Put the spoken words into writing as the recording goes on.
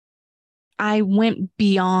I went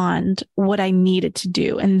beyond what I needed to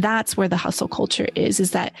do. And that's where the hustle culture is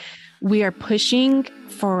that we are pushing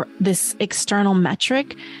for this external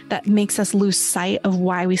metric that makes us lose sight of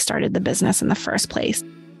why we started the business in the first place.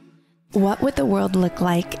 What would the world look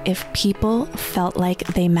like if people felt like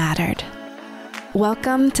they mattered?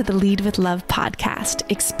 Welcome to the Lead with Love podcast,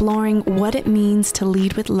 exploring what it means to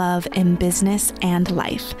lead with love in business and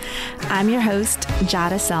life. I'm your host,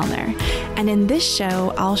 Jada Selner, and in this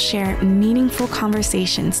show, I'll share meaningful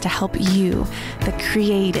conversations to help you, the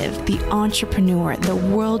creative, the entrepreneur, the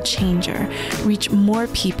world changer, reach more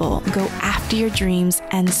people, go after your dreams,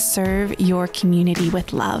 and serve your community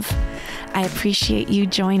with love. I appreciate you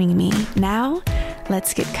joining me. Now,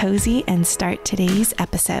 let's get cozy and start today's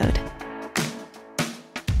episode.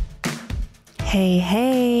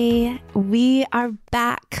 Hey, we are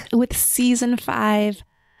back with season 5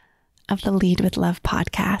 of the Lead with Love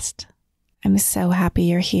podcast. I'm so happy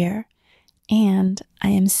you're here, and I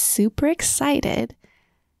am super excited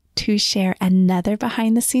to share another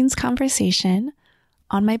behind the scenes conversation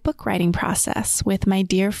on my book writing process with my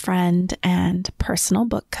dear friend and personal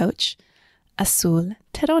book coach, Azul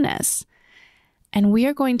Terronez. And we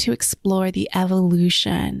are going to explore the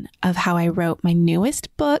evolution of how I wrote my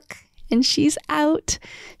newest book, and she's out.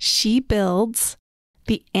 She Builds,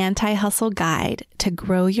 the anti-hustle guide to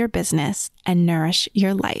grow your business and nourish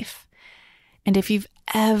your life. And if you've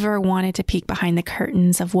ever wanted to peek behind the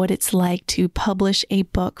curtains of what it's like to publish a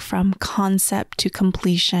book from concept to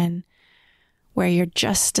completion, where you're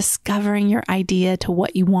just discovering your idea to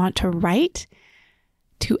what you want to write,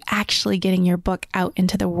 to actually getting your book out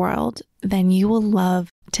into the world, then you will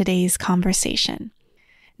love today's conversation.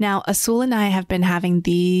 Now, Azul and I have been having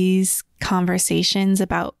these conversations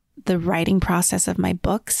about the writing process of my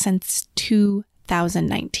book since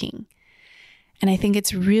 2019. And I think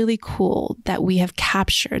it's really cool that we have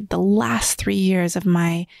captured the last 3 years of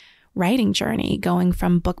my writing journey, going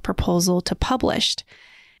from book proposal to published.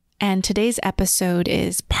 And today's episode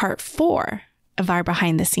is part 4 of our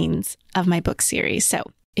behind the scenes of my book series. So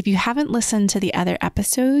if you haven't listened to the other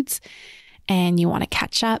episodes, and you want to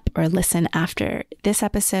catch up or listen after this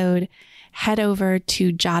episode, head over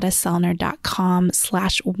to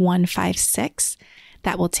jadaselner.com/156.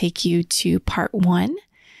 That will take you to part 1.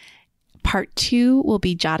 Part 2 will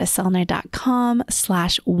be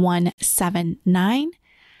jadaselner.com/179.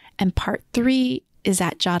 And part 3 is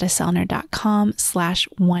at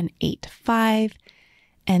jadaselner.com/185.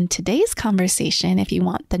 And today's conversation, if you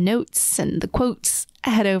want the notes and the quotes,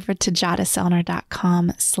 head over to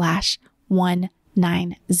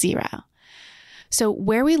jadaselner.com/190. So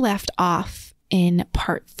where we left off in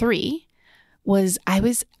part 3 was I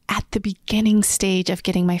was at the beginning stage of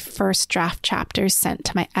getting my first draft chapters sent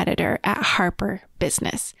to my editor at Harper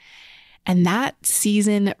Business. And that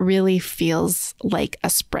season really feels like a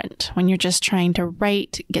sprint when you're just trying to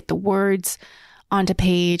write, get the words onto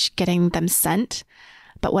page, getting them sent.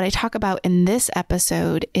 But what I talk about in this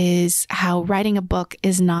episode is how writing a book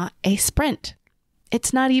is not a sprint.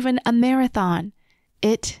 It's not even a marathon.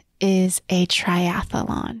 It is a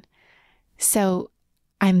triathlon. So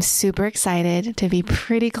I'm super excited to be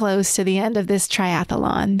pretty close to the end of this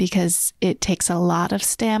triathlon because it takes a lot of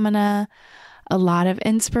stamina, a lot of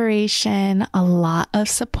inspiration, a lot of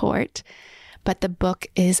support. But the book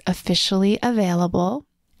is officially available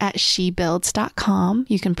at shebuilds.com.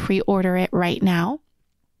 You can pre-order it right now.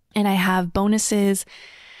 And I have bonuses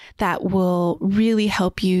that will really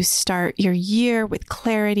help you start your year with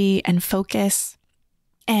clarity and focus.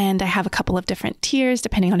 And I have a couple of different tiers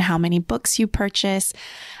depending on how many books you purchase.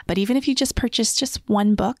 But even if you just purchase just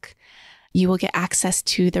one book, you will get access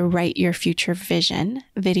to the Write Your Future Vision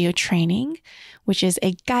video training, which is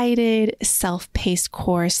a guided, self-paced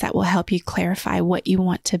course that will help you clarify what you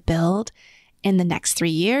want to build in the next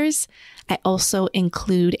 3 years. I also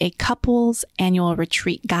include a couples annual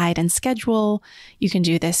retreat guide and schedule. You can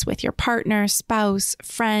do this with your partner, spouse,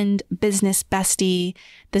 friend, business bestie.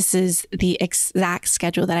 This is the exact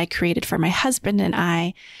schedule that I created for my husband and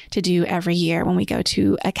I to do every year when we go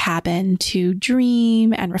to a cabin to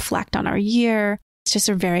dream and reflect on our year. It's just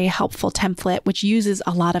a very helpful template, which uses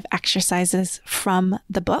a lot of exercises from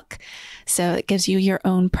the book. So it gives you your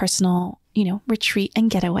own personal retreat and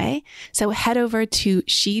getaway. So head over to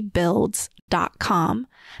shebuilds.com.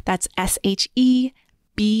 That's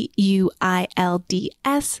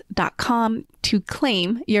SHEBUILDS.com to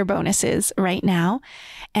claim your bonuses right now.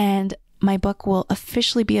 And my book will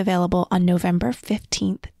officially be available on November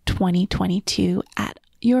 15th, 2022 at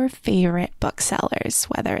your favorite booksellers,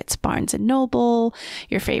 whether it's Barnes & Noble,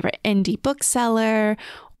 your favorite indie bookseller,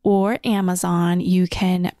 or Amazon. You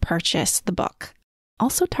can purchase the book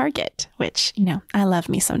also Target, which, I love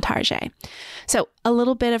me some Target. So a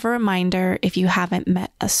little bit of a reminder, if you haven't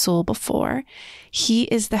met Azul before, he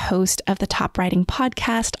is the host of the top writing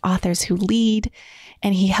podcast, Authors Who Lead,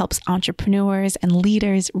 and he helps entrepreneurs and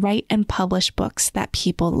leaders write and publish books that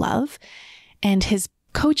people love. And his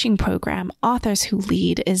coaching program, Authors Who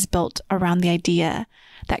Lead, is built around the idea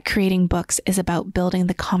that creating books is about building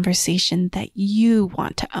the conversation that you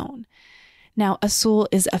want to own. Now, Azul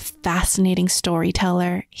is a fascinating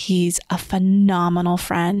storyteller. He's a phenomenal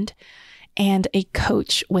friend and a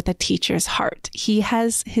coach with a teacher's heart. He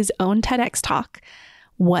has his own TEDx talk,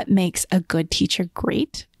 What Makes a Good Teacher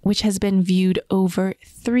Great, which has been viewed over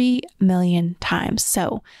 3 million times.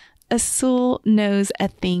 So Azul knows a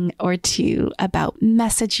thing or two about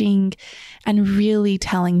messaging and really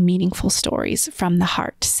telling meaningful stories from the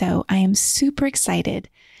heart. So I am super excited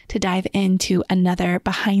to dive into another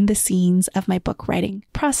behind the scenes of my book writing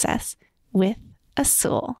process with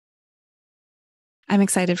Azul. I'm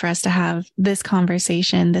excited for us to have this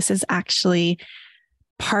conversation. This is actually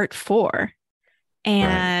part 4.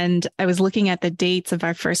 And right. I was looking at the dates of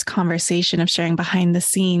our first conversation of sharing behind the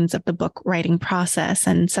scenes of the book writing process.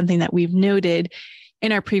 And something that we've noted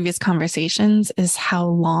in our previous conversations is how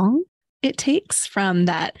long it takes from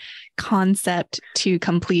that concept to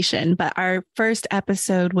completion. But our first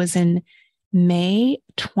episode was in May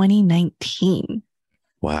 2019.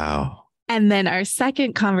 Wow. And then our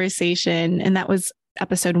second conversation, and that was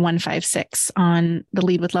episode 156 on the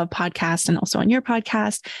Lead with Love podcast and also on your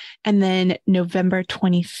podcast. And then November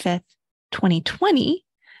 25th, 2020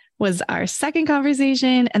 was our second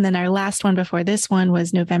conversation. And then our last one before this one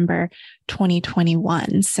was November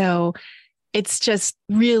 2021. So it's just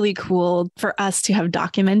really cool for us to have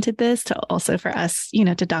documented this, to also for us,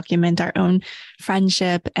 to document our own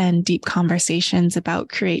friendship and deep conversations about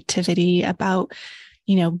creativity, about,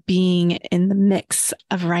 being in the mix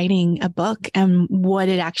of writing a book and what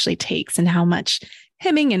it actually takes and how much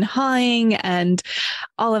hemming and hawing and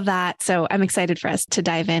all of that. So I'm excited for us to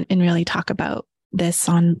dive in and really talk about this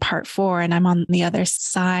on part 4. And I'm on the other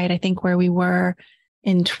side, I think, where we were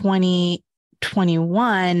in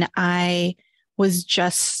 2021, I was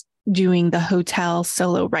just doing the hotel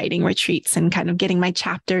solo writing retreats and kind of getting my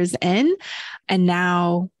chapters in. And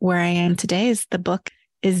now where I am today is the book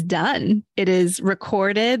is done. It is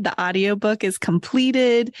recorded. The audiobook is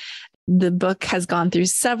completed. The book has gone through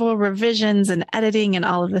several revisions and editing and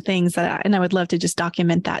all of the things and I would love to just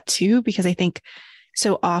document that too, because I think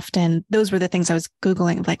so often those were the things I was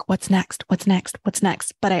Googling, like, what's next? What's next? What's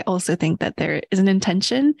next? But I also think that there is an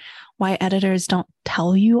intention why editors don't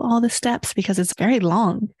tell you all the steps, because it's very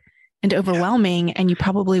long and overwhelming and you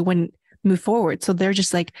probably wouldn't move forward. So they're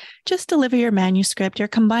just like, just deliver your manuscript, your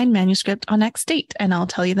combined manuscript on X date, and I'll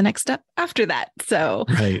tell you the next step after that. So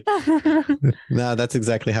right. No, that's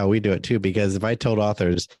exactly how we do it too. Because if I told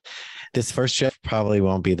authors this first draft probably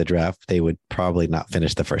won't be the draft, they would probably not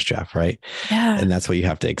finish the first draft, right? Yeah. And that's what you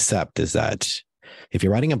have to accept, is that if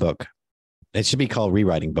you're writing a book, it should be called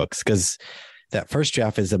rewriting books, because that first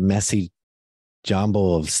draft is a messy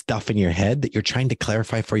jumble of stuff in your head that you're trying to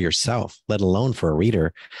clarify for yourself, let alone for a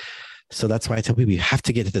reader. So that's why I tell people you have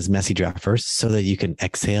to get to this messy draft first so that you can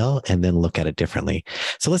exhale and then look at it differently.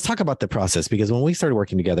 So let's talk about the process, because when we started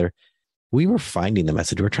working together, we were finding the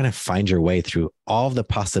message. We're trying to find your way through all of the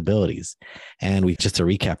possibilities. And we, just to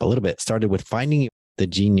recap a little bit, started with finding the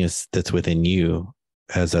genius that's within you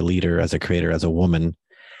as a leader, as a creator, as a woman,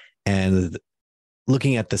 and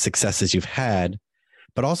looking at the successes you've had,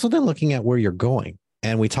 but also then looking at where you're going.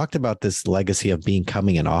 And we talked about this legacy of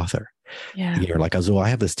becoming an author. Yeah. You're like, Azul, I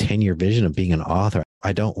have this 10-year vision of being an author.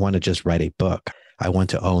 I don't want to just write a book. I want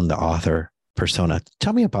to own the author persona.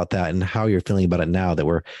 Tell me about that and how you're feeling about it now that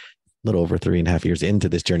we're a little over 3.5 years into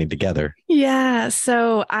this journey together. Yeah.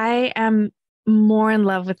 So I am more in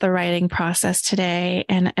love with the writing process today.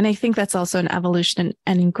 And I think that's also an evolution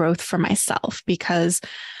and growth for myself, because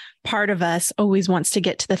part of us always wants to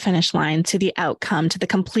get to the finish line, to the outcome, to the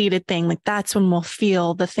completed thing. Like that's when we'll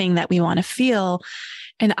feel the thing that we want to feel.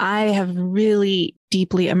 And I have really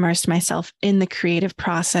deeply immersed myself in the creative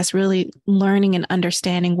process, really learning and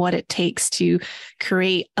understanding what it takes to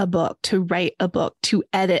create a book, to write a book, to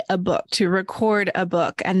edit a book, to record a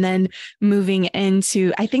book, and then moving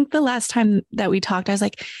into, I think the last time that we talked, I was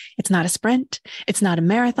like, it's not a sprint, it's not a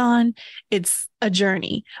marathon, it's a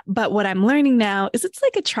journey. But what I'm learning now is it's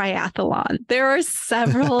like a triathlon. There are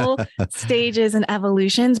several stages and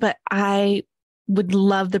evolutions, but I would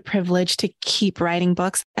love the privilege to keep writing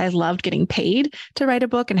books. I loved getting paid to write a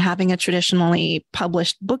book and having a traditionally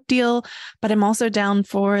published book deal, but I'm also down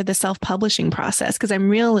for the self-publishing process, because I'm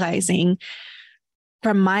realizing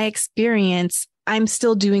from my experience, I'm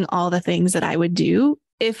still doing all the things that I would do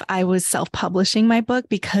if I was self-publishing my book,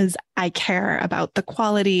 because I care about the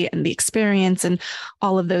quality and the experience and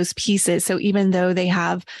all of those pieces. So even though they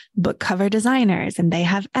have book cover designers and they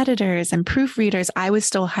have editors and proofreaders, I was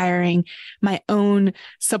still hiring my own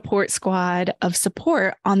support squad of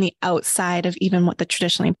support on the outside of even what the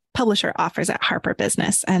traditionally publisher offers at Harper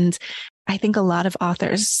Business. And I think a lot of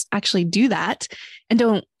authors actually do that and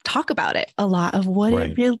don't talk about it a lot of what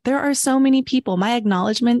Right. it really, there are so many people. My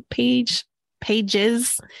acknowledgement pages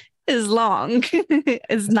is long. It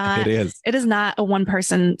is not a one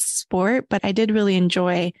person sport, but I did really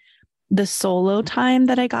enjoy the solo time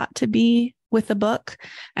that I got to be with the book.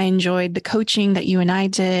 I enjoyed the coaching that you and I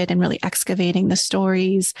did and really excavating the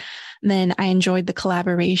stories. Then I enjoyed the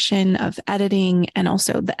collaboration of editing and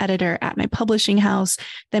also the editor at my publishing house,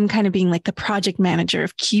 them kind of being like the project manager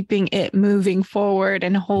of keeping it moving forward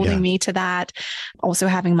and holding me to that. Also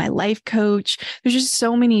having my life coach. There's just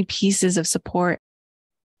so many pieces of support.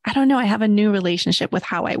 I don't know. I have a new relationship with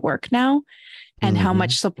how I work now and how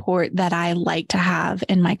much support that I like to have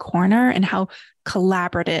in my corner and how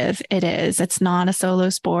collaborative it is. It's not a solo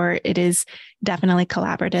sport. It is definitely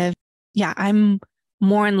collaborative. Yeah, I'm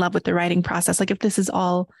more in love with the writing process. Like if this is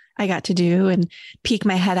all I got to do and peek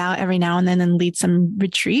my head out every now and then and lead some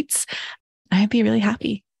retreats, I'd be really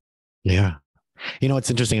happy. Yeah. You know, it's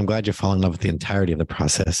interesting. I'm glad you fall in love with the entirety of the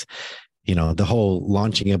process. You know, the whole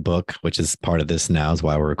launching a book, which is part of this now, is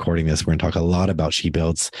why we're recording this. We're going to talk a lot about She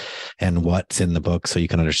Builds and what's in the book so you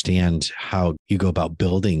can understand how you go about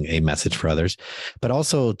building a message for others, but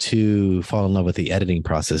also to fall in love with the editing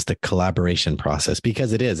process, the collaboration process,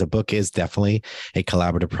 because a book is definitely a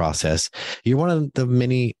collaborative process. You're one of the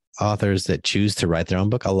many authors that choose to write their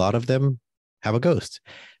own book. A lot of them have a ghost,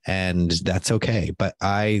 and that's okay. But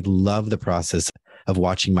I love the process of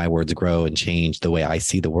watching my words grow and change the way I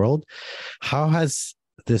see the world. How has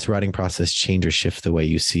this writing process change or shift the way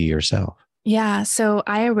you see yourself? Yeah. So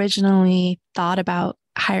I originally thought about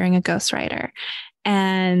hiring a ghostwriter.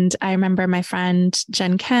 And I remember my friend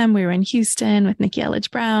Jen Kem, we were in Houston with Nikki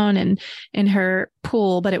Elledge Brown and in her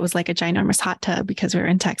pool, but it was like a ginormous hot tub because we were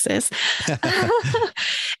in Texas.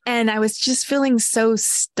 And I was just feeling so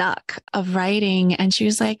stuck of writing. And she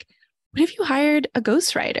was like, what if you hired a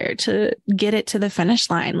ghostwriter to get it to the finish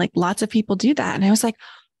line? Like lots of people do that. And I was like,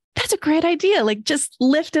 that's a great idea. Like just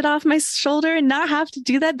lift it off my shoulder and not have to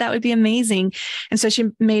do that. That would be amazing. And so she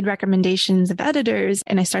made recommendations of editors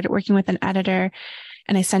and I started working with an editor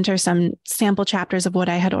and I sent her some sample chapters of what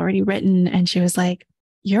I had already written. And she was like,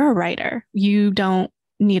 you're a writer. You don't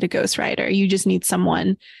need a ghostwriter. You just need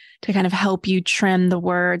someone to kind of help you trim the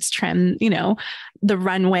words, trim, the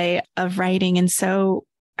runway of writing. And so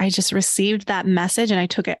I just received that message and I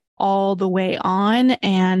took it all the way on.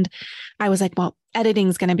 And I was like, well, editing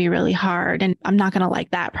is going to be really hard and I'm not going to like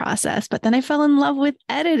that process. But then I fell in love with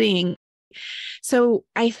editing. So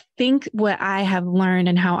I think what I have learned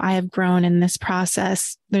and how I have grown in this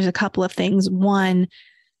process, there's a couple of things. One,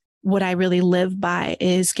 what I really live by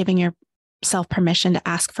is giving yourself permission to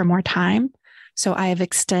ask for more time. So I have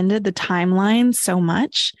extended the timeline so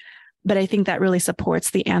much, but I think that really supports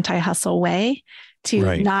the anti-hustle way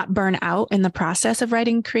to not burn out in the process of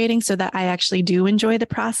writing, creating, so that I actually do enjoy the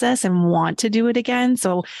process and want to do it again.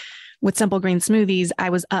 So with Simple Green Smoothies,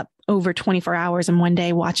 I was up over 24 hours in one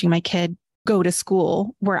day watching my kid go to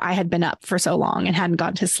school where I had been up for so long and hadn't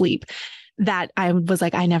gone to sleep that I was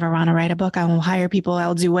like, I never want to write a book. I will hire people.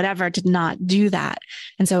 I'll do whatever to not do that.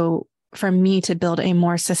 And so for me to build a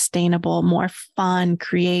more sustainable, more fun,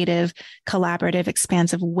 creative, collaborative,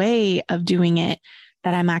 expansive way of doing it,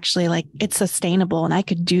 that I'm actually like, it's sustainable and I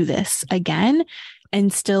could do this again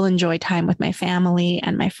and still enjoy time with my family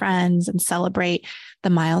and my friends and celebrate the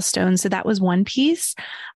milestones. So that was one piece.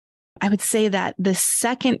 I would say that the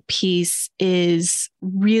second piece is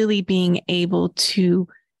really being able to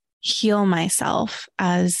heal myself.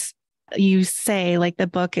 As you say, like the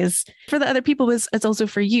book is for the other people, it's also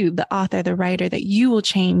for you, the author, the writer, that you will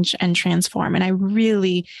change and transform. And I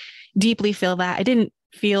really deeply feel that. I didn't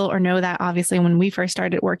feel or know that obviously when we first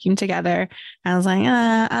started working together. I was like,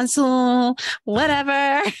 Azul,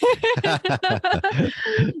 whatever.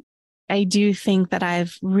 I do think that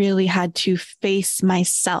I've really had to face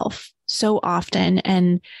myself so often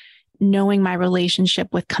and knowing my relationship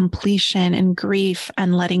with completion and grief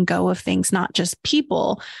and letting go of things, not just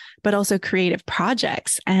people, but also creative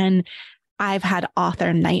projects. And I've had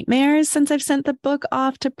author nightmares since I've sent the book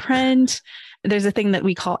off to print. There's a thing that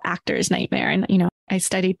we call actor's nightmare. And, I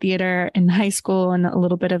studied theater in high school and a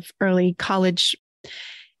little bit of early college.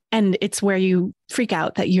 And it's where you freak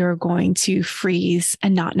out that you're going to freeze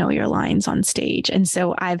and not know your lines on stage. And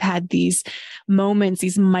so I've had these moments,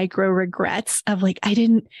 these micro regrets of like, I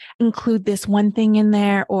didn't include this one thing in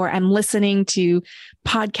there, or I'm listening to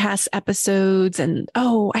podcast episodes and,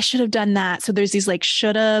 oh, I should have done that. So there's these like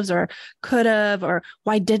should haves or could have, or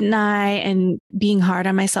why didn't I? And being hard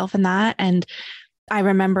on myself in that. And I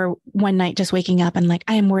remember one night just waking up and like,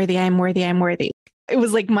 I am worthy, I am worthy, I am worthy. It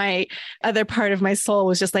was like my other part of my soul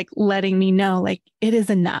was just like letting me know, like, it is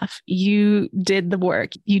enough. You did the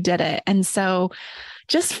work, you did it. And so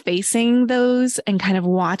just facing those and kind of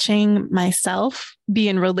watching myself be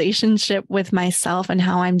in relationship with myself and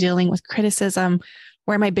how I'm dealing with criticism,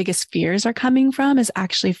 where my biggest fears are coming from is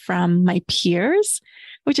actually from my peers,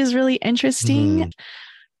 which is really interesting.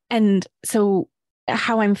 And so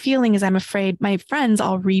how I'm feeling is I'm afraid my friends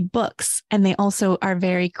all read books, and they also are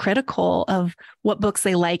very critical of what books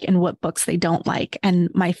they like and what books they don't like. And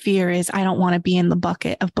my fear is I don't want to be in the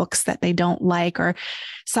bucket of books that they don't like, or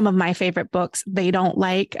some of my favorite books they don't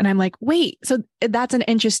like. And I'm like, wait, so that's an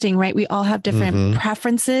interesting, right? We all have different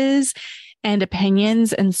preferences and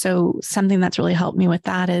opinions. And so something that's really helped me with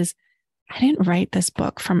that is I didn't write this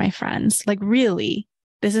book for my friends. Like, really,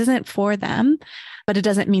 this isn't for them, but it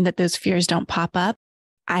doesn't mean that those fears don't pop up.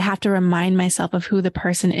 I have to remind myself of who the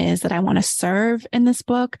person is that I want to serve in this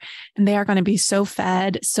book. And they are going to be so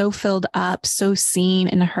fed, so filled up, so seen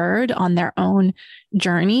and heard on their own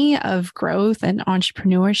journey of growth and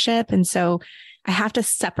entrepreneurship. And so I have to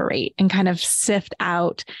separate and kind of sift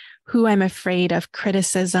out who I'm afraid of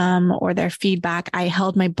criticism or their feedback. I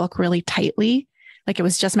held my book really tightly. Like, it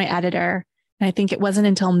was just my editor. And I think it wasn't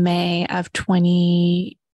until May of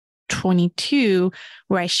 2022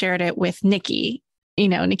 where I shared it with Nikki,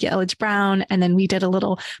 Nikki Elledge Brown. And then we did a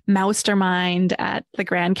little mastermind at the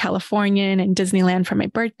Grand Californian in Disneyland for my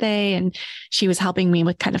birthday. And she was helping me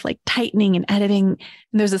with kind of like tightening and editing.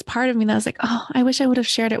 And there's this part of me that was like, oh, I wish I would have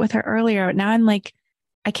shared it with her earlier. But now I'm like,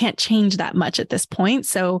 I can't change that much at this point.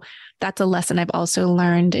 So that's a lesson I've also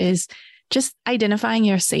learned, is just identifying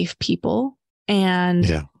your safe people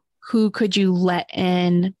and who could you let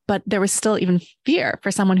in. But there was still even fear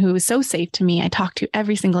for someone who was so safe to me. I talked to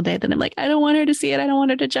every single day that I'm like, I don't want her to see it. I don't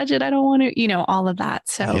want her to judge it. I don't want to, all of that.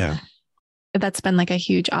 So that's been like a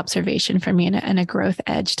huge observation for me and a growth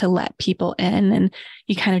edge to let people in. And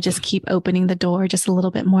you kind of just keep opening the door just a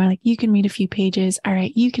little bit more. Like, you can read a few pages. All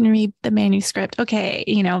right. You can read the manuscript. Okay.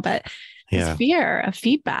 But this fear of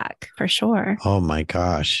feedback for sure. Oh my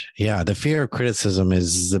gosh. Yeah. The fear of criticism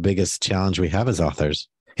is the biggest challenge we have as authors.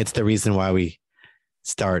 It's the reason why we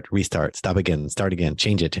start, restart, stop again, start again,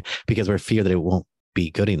 change it, because we're fear that it won't be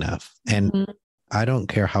good enough. And I don't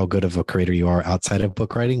care how good of a creator you are outside of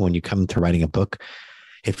book writing. When you come to writing a book,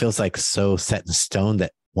 it feels like so set in stone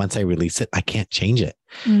that once I release it, I can't change it.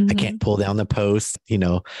 I can't pull down the post.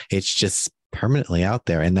 It's just permanently out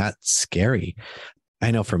there. And that's scary. I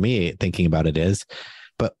know for me, thinking about it is,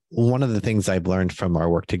 but one of the things I've learned from our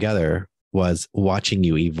work together was watching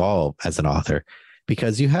you evolve as an author,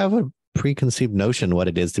 because you have a preconceived notion what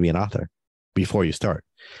it is to be an author before you start.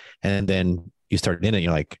 And then you start in it,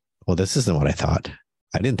 you're like, well, this isn't what I thought.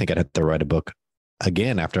 I didn't think I'd have to write a book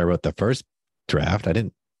again after I wrote the first draft. I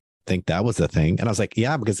didn't think that was the thing. And I was like,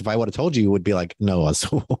 yeah, because if I would have told you, you would be like, no,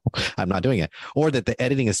 so I'm not doing it. Or that the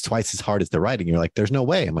editing is twice as hard as the writing. You're like, there's no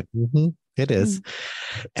way. I'm like, it is.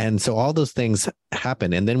 And so all those things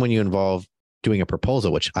happen. And then when you involve doing a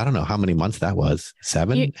proposal, which I don't know how many months that was,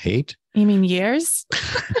 7, 8. You mean years?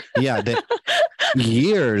 Yeah.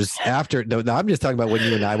 Years after. No, I'm just talking about when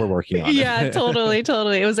you and I were working on it. Yeah, totally.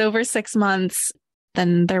 It was over 6 months.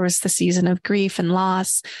 Then there was the season of grief and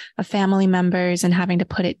loss of family members and having to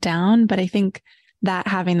put it down. But I think that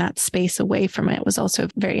having that space away from it was also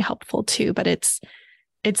very helpful too. But it's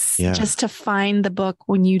just to find the book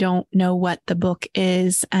when you don't know what the book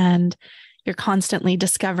is, and you're constantly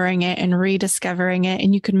discovering it and rediscovering it.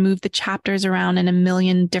 And you can move the chapters around in a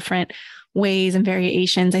million different ways and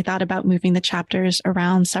variations. I thought about moving the chapters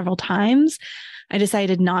around several times. I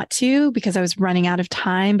decided not to because I was running out of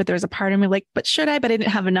time, but there was a part of me like, but should I? But I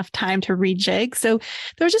didn't have enough time to rejig. So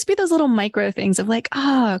there would just be those little micro things of like,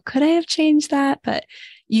 could I have changed that? But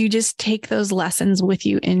you just take those lessons with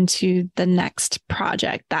you into the next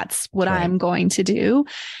project. That's what I'm going to do.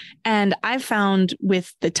 And I've found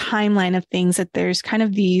with the timeline of things that there's kind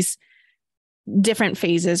of these different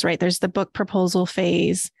phases, right? There's the book proposal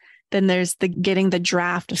phase. Then there's the getting the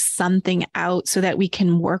draft of something out so that we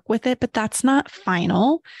can work with it. But that's not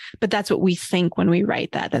final. But that's what we think when we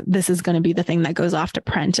write that this is going to be the thing that goes off to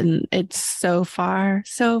print. And it's so far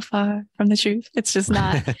from the truth. It's just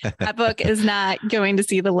not, that book is not going to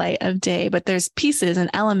see the light of day, but there's pieces and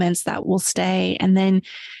elements that will stay. And then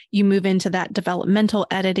you move into that developmental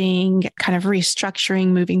editing, kind of restructuring,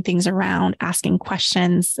 moving things around, asking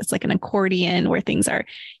questions. It's like an accordion where things are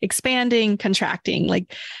expanding, contracting.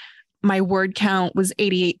 Like my word count was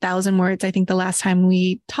 88,000 words, I think, the last time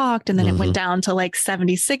we talked. And then it went down to like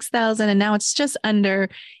 76,000. And now it's just under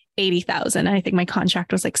 80,000. I think my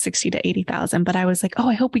contract was like 60 to 80,000. But I was like, oh,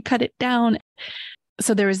 I hope we cut it down.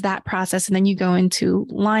 So there was that process. And then you go into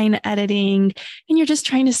line editing and you're just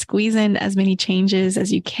trying to squeeze in as many changes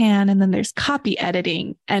as you can. And then there's copy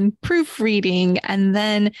editing and proofreading. And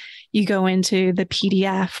then you go into the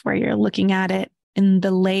PDF where you're looking at it in the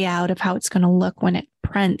layout of how it's going to look when it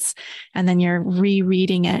prints. And then you're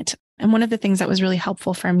rereading it. And one of the things that was really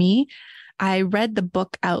helpful for me, I read the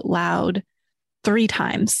book out loud 3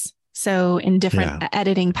 times. So in different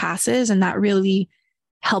editing passes. And that really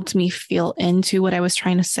helped me feel into what I was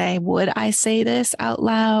trying to say. Would I say this out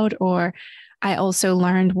loud? Or I also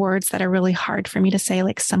learned words that are really hard for me to say,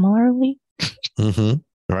 like similarly.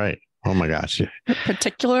 Right. Oh my gosh.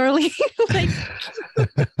 Particularly.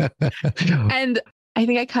 And I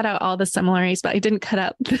think I cut out all the similarities, but I didn't cut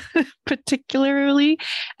out particularly.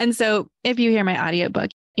 And so if you hear my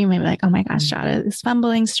audiobook, you may be like, oh my gosh, Jada is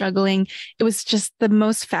fumbling, struggling. It was just the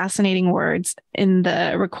most fascinating words in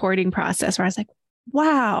the recording process where I was like,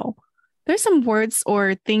 wow, there's some words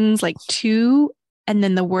or things like to, and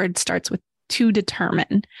then the word starts with to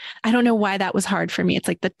determine. I don't know why that was hard for me. It's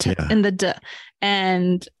like the t and the d.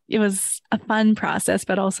 And it was a fun process,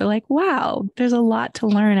 but also like, wow, there's a lot to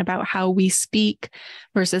learn about how we speak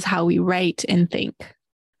versus how we write and think.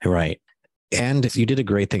 Right. And you did a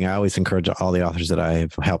great thing. I always encourage all the authors that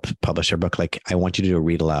I've helped publish their book. Like, I want you to do a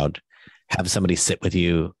read aloud, have somebody sit with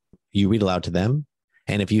you. You read aloud to them.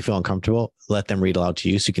 And if you feel uncomfortable, let them read aloud to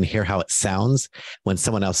you so you can hear how it sounds when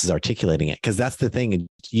someone else is articulating it. Because that's the thing.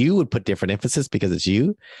 You would put different emphasis because it's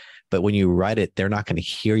you. But when you write it, they're not going to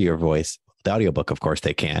hear your voice. The audiobook, of course,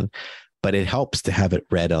 they can. But it helps to have it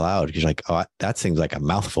read aloud because you're like, oh, that seems like a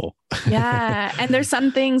mouthful. Yeah. And there's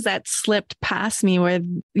some things that slipped past me where,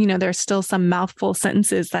 you know, there's still some mouthful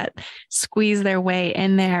sentences that squeeze their way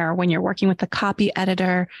in there when you're working with the copy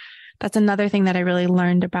editor. That's another thing that I really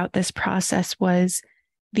learned about this process was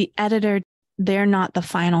the editor, they're not the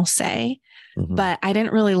final say, but I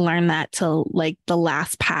didn't really learn that till like the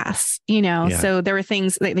last pass, you know? Yeah. So there were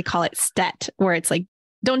things they call it stet where it's like,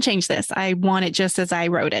 don't change this. I want it just as I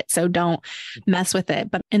wrote it. So don't mess with it.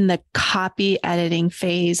 But in the copy editing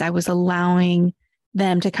phase, I was allowing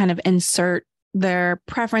them to kind of insert their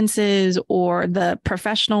preferences or the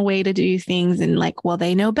professional way to do things. And like, well,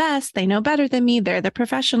 they know best. They know better than me. They're the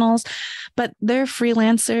professionals, but they're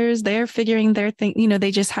freelancers. They're figuring their thing. You know,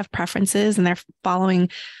 they just have preferences and they're following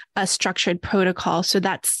a structured protocol. So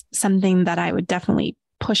that's something that I would definitely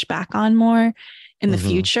push back on more in the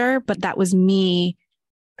future. But that was me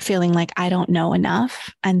feeling like I don't know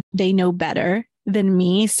enough and they know better than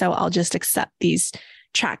me. So I'll just accept these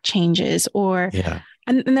track changes or,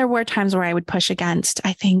 and there were times where I would push against,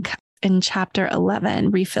 I think in chapter 11,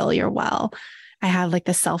 Refill Your Well, I have like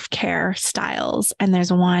the self-care styles. And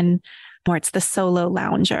there's one where it's the solo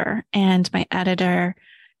lounger. And my editor,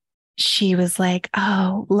 she was like,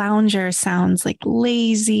 oh, lounger sounds like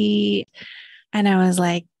lazy. And I was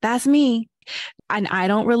like, that's me. And I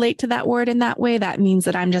don't relate to that word in that way. That means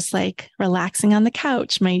that I'm just like relaxing on the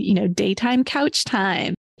couch, my, you know, daytime couch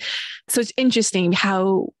time. So it's interesting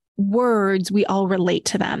how words, we all relate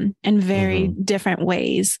to them in very different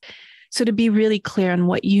ways. So to be really clear on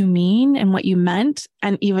what you mean and what you meant,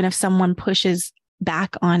 and even if someone pushes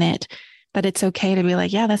back on it, that it's okay to be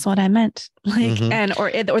like, yeah, that's what I meant. Like, and,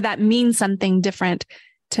 or that means something different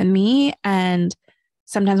to me. And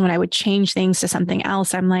sometimes when I would change things to something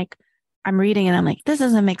else, I'm like, I'm reading and I'm like, this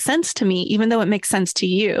doesn't make sense to me, even though it makes sense to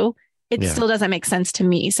you. It still doesn't make sense to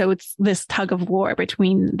me. So it's this tug of war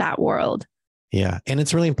between that world. Yeah. And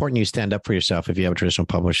it's really important you stand up for yourself if you have a traditional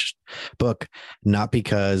published book, not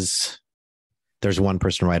because there's one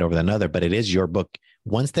person right over another, but it is your book.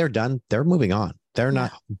 Once they're done, they're moving on. They're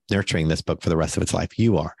not nurturing this book for the rest of its life.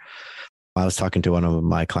 You are. I was talking to one of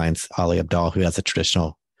my clients, Ali Abdal, who has a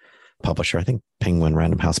traditional publisher, I think Penguin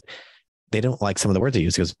Random House. They don't like some of the words I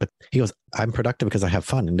use. He goes, I'm productive because I have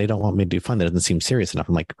fun and they don't want me to do fun. That doesn't seem serious enough.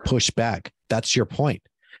 I'm like, push back. That's your point.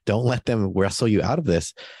 Don't let them wrestle you out of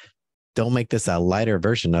this. Don't make this a lighter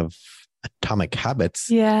version of Atomic Habits,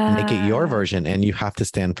 Yeah. make it your version, and you have to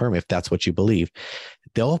stand firm if that's what you believe.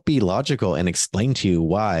 They'll be logical and explain to you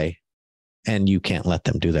why, and you can't let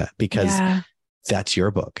them do that because that's your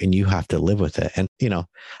book and you have to live with it. And,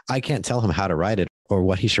 I can't tell him how to write it or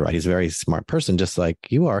what he should write. He's a very smart person, just like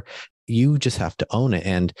you are. You just have to own it.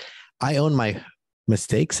 And I own my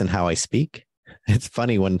mistakes and how I speak. It's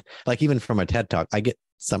funny when, like, even from a TED Talk, I get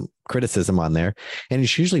some criticism on there, and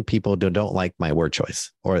it's usually people don't like my word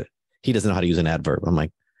choice, or he doesn't know how to use an adverb. I'm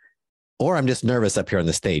like, or I'm just nervous up here on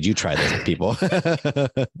the stage. You try this, people.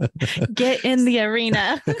 Get in the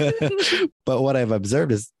arena. But what I've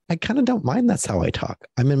observed is I kind of don't mind. That's how I talk.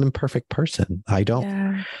 I'm an imperfect person. I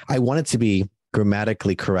want it to be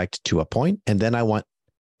grammatically correct to a point, and then I want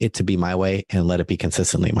it to be my way and let it be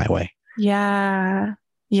consistently my way. Yeah.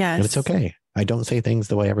 Yes. And it's okay. I don't say things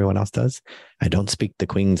the way everyone else does. I don't speak the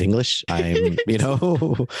Queen's English. I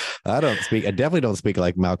definitely don't speak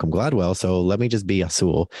like Malcolm Gladwell. So let me just be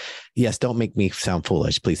Azul. Yes, don't make me sound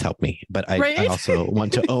foolish. Please help me. But I also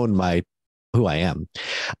want to own who I am.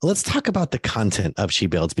 Let's talk about the content of She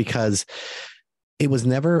Builds, because it was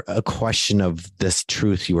never a question of this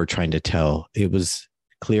truth you were trying to tell. It was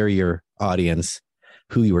clear your audience,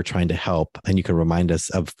 who you were trying to help, and you can remind us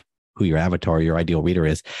of who your avatar, your ideal reader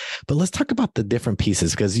is. But let's talk about the different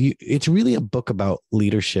pieces, because it's really a book about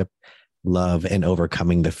leadership, love, and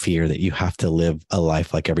overcoming the fear that you have to live a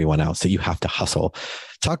life like everyone else, that you have to hustle.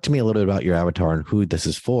 Talk to me a little bit about your avatar and who this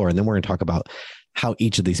is for. And then we're going to talk about how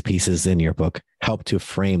each of these pieces in your book help to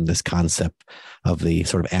frame this concept of the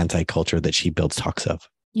sort of anti-culture that She Builds talks of.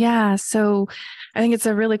 Yeah. So I think it's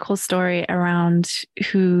a really cool story around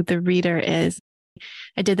who the reader is.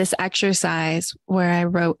 I did this exercise where I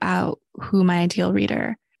wrote out who my ideal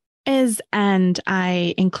reader is, and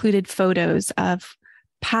I included photos of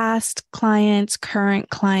past clients, current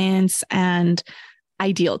clients, and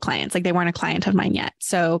ideal clients. Like, they weren't a client of mine yet.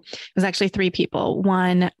 So it was actually 3 people.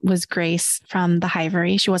 One was Grace from the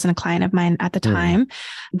Hivery. She wasn't a client of mine at the time.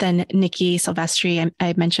 Then Nikki Silvestri,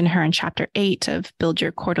 I mentioned her in chapter 8 of Build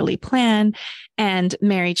Your Quarterly Plan, and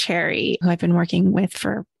Mary Cherry, who I've been working with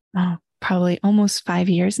for probably almost 5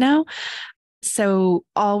 years now. So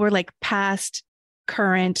all were like past,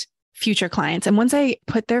 current, future clients. And once I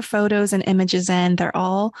put their photos and images in, they're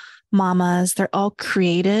all mamas, they're all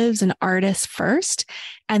creatives and artists first,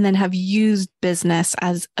 and then have used business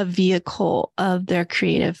as a vehicle of their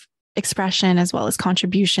creative expression as well as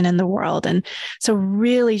contribution in the world. And so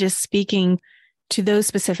really just speaking to those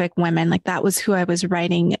specific women, like that was who I was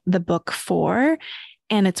writing the book for.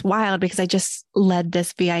 And it's wild because I just led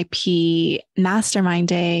this VIP mastermind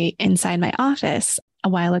day inside my office a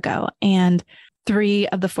while ago. And 3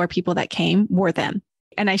 of the 4 people that came were them.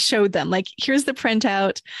 And I showed them, like, here's the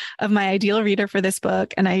printout of my ideal reader for this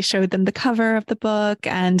book. And I showed them the cover of the book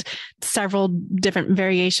and several different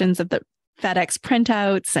variations of the FedEx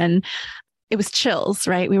printouts. And it was chills,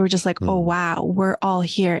 right? We were just like, oh, wow, we're all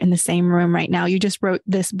here in the same room right now. You just wrote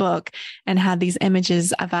this book and had these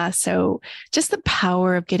images of us. So just the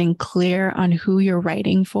power of getting clear on who you're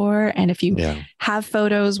writing for. And if you have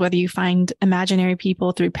photos, whether you find imaginary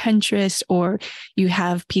people through Pinterest or you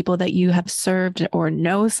have people that you have served or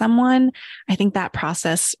know someone, I think that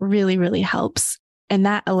process really, really helps. And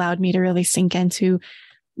that allowed me to really sink into,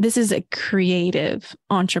 this is a creative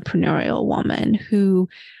entrepreneurial woman who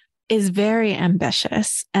is very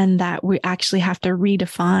ambitious, and that we actually have to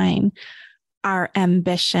redefine our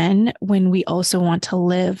ambition when we also want to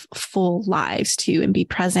live full lives too, and be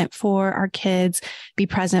present for our kids, be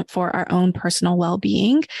present for our own personal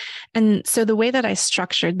well-being. And so the way that I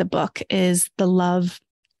structured the book is the love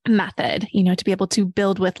method, to be able to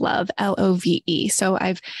build with love, LOVE. So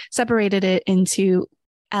I've separated it into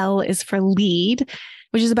L is for lead,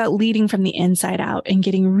 which is about leading from the inside out and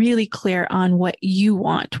getting really clear on what you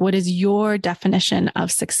want. What is your definition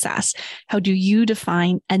of success? How do you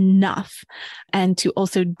define enough? And to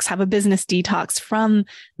also have a business detox from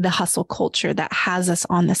the hustle culture that has us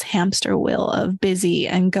on this hamster wheel of busy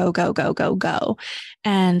and go, go, go, go, go.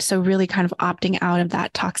 And so really kind of opting out of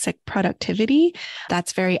that toxic productivity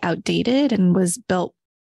that's very outdated and was built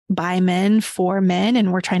by men for men.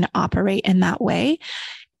 And we're trying to operate in that way.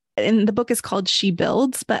 And the book is called She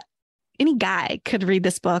Builds, but any guy could read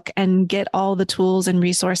this book and get all the tools and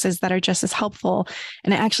resources that are just as helpful.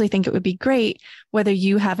 And I actually think it would be great whether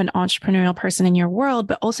you have an entrepreneurial person in your world,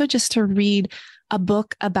 but also just to read a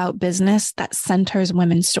book about business that centers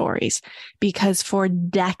women's stories. Because for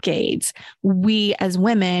decades, we as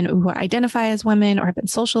women who identify as women or have been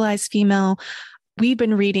socialized female, we've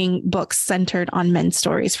been reading books centered on men's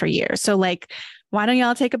stories for years. So like why don't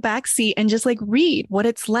y'all take a back seat and just like read what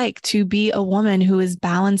it's like to be a woman who is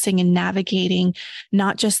balancing and navigating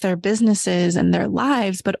not just their businesses and their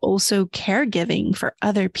lives, but also caregiving for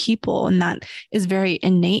other people. And that is very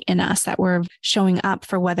innate in us, that we're showing up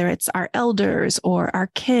for whether it's our elders or our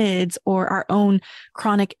kids or our own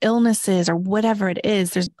chronic illnesses or whatever it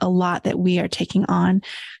is. There's a lot that we are taking on.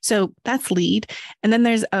 So that's lead. And then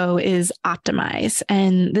there's O is optimize.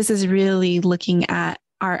 And this is really looking at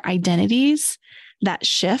our identities that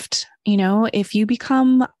shift. You know, if you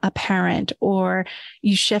become a parent or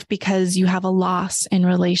you shift because you have a loss in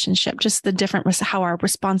relationship, just the different, how our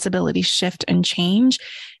responsibilities shift and change,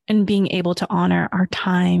 and being able to honor our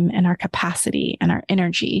time and our capacity and our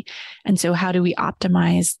energy. And so how do we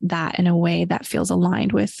optimize that in a way that feels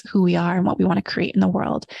aligned with who we are and what we want to create in the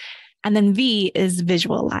world? And then V is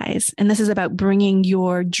visualize. And this is about bringing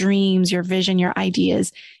your dreams, your vision, your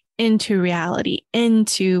ideas into reality,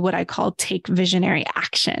 into what I call take visionary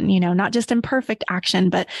action, you know, not just imperfect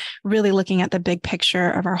action, but really looking at the big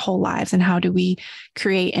picture of our whole lives and how do we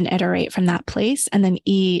create and iterate from that place. And then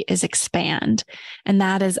E is expand. And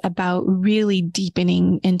that is about really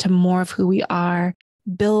deepening into more of who we are,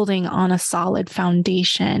 building on a solid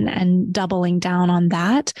foundation and doubling down on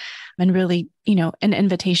that, and really, you know, an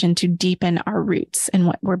invitation to deepen our roots in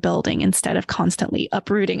what we're building instead of constantly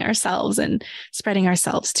uprooting ourselves and spreading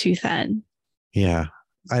ourselves too thin. Yeah.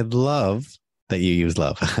 I love that you use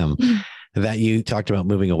love, that you talked about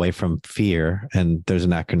moving away from fear. And there's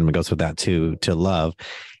an acronym that goes with that too, to love.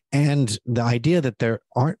 And the idea that there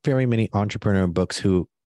aren't very many entrepreneur books who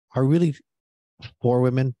are really for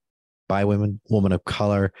women, by women, women of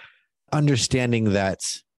color, understanding that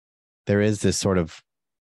there is this sort of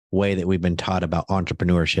way that we've been taught about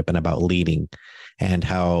entrepreneurship and about leading, and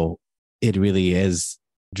how it really is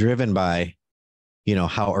driven by, you know,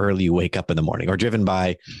 how early you wake up in the morning, or driven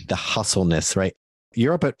by the hustleness, right?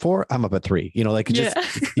 You're up at 4, I'm up at 3, you know, like just,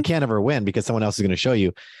 you can't ever win because someone else is going to show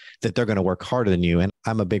you that they're going to work harder than you. And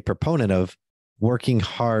I'm a big proponent of working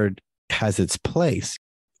hard has its place.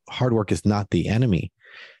 Hard work is not the enemy.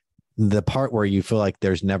 The part where you feel like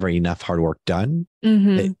there's never enough hard work done,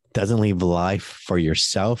 it doesn't leave life for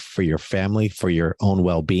yourself, for your family, for your own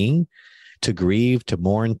well-being, to grieve, to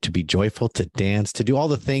mourn, to be joyful, to dance, to do all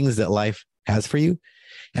the things that life has for you.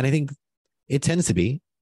 And I think it tends to be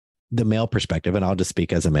the male perspective, and I'll just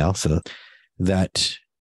speak as a male, so that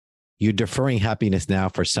you're deferring happiness now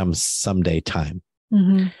for some someday time.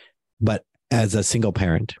 But as a single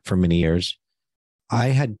parent for many years, I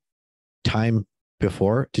had time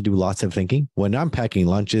before to do lots of thinking. When I'm packing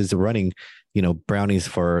lunches, running, you know, brownies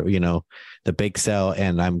for, you know, the bake sale,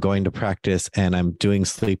 and I'm going to practice, and I'm doing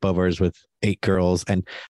sleepovers with 8 girls. And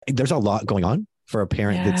there's a lot going on for a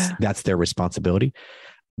parent. That's their responsibility.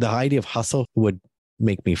 The idea of hustle would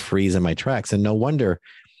make me freeze in my tracks. And no wonder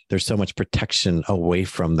there's so much protection away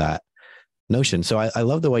from that notion. So I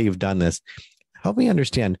love the way you've done this. Help me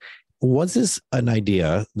understand, was this an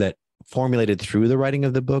idea that formulated through the writing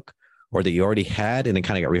of the book, or that you already had and it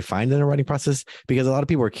kind of got refined in the writing process? Because a lot of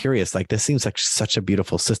people are curious, like, this seems like such a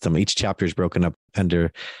beautiful system. Each chapter is broken up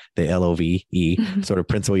under the LOVE sort of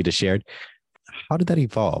principle you just shared. How did that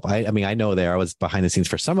evolve? I mean, I know I was behind the scenes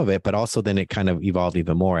for some of it, but also then it kind of evolved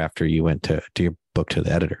even more after you went to your book to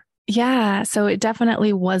the editor. Yeah. So it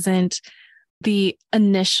definitely wasn't the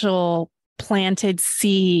initial planted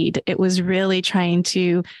seed. It was really trying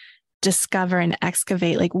to discover and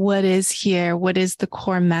excavate, like, what is here? What is the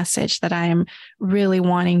core message that I'm really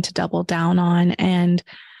wanting to double down on? And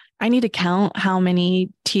I need to count how many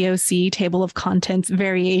TOC, table of contents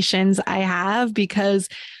variations I have, because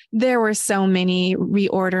there were so many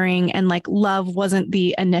reordering, and like, love wasn't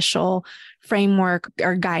the initial framework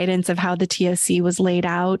or guidance of how the TOC was laid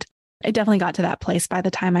out. It definitely got to that place by the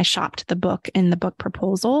time I shopped the book in the book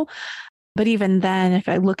proposal. But even then, if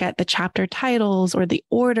I look at the chapter titles or the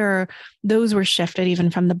order, those were shifted even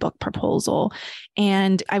from the book proposal.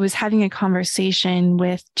 And I was having a conversation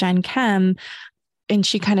with Jen Kem, and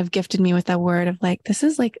she kind of gifted me with a word of like, this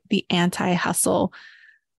is like the anti-hustle,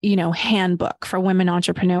 you know, handbook for women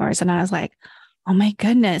entrepreneurs. And I was like, oh my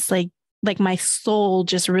goodness, like my soul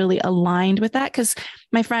just really aligned with that, because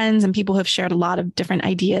my friends and people have shared a lot of different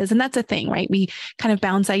ideas. And that's a thing, right? We kind of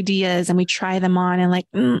bounce ideas and we try them on and like,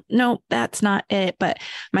 no, that's not it. But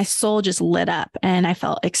my soul just lit up and I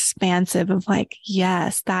felt expansive of like,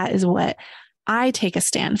 yes, that is what I take a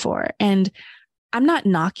stand for. And I'm not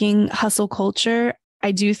knocking hustle culture.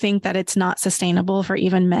 I do think that it's not sustainable for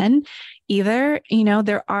even men. either.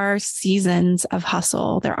 There are seasons of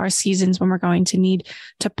hustle. There are seasons when we're going to need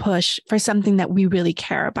to push for something that we really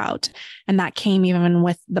care about. And that came even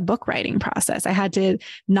with the book writing process. I had to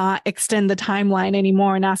not extend the timeline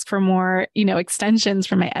anymore and ask for more, extensions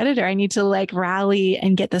from my editor. I need to rally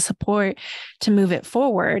and get the support to move it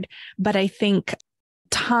forward. But I think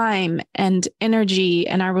time and energy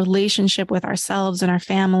and our relationship with ourselves and our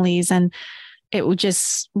families, and it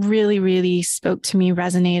just really, really spoke to me,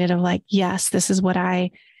 resonated of yes, this is what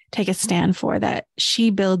I take a stand for, that she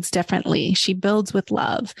builds differently. She builds with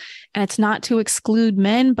love. And it's not to exclude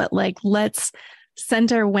men, but let's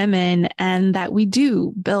center women, and that we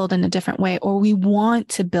do build in a different way, or we want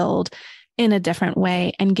to build in a different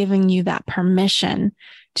way, and giving you that permission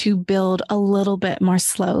to build a little bit more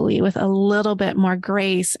slowly with a little bit more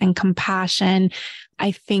grace and compassion,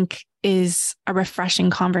 I think is a refreshing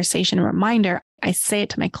conversation reminder. I say it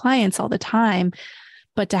to my clients all the time,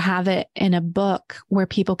 but to have it in a book where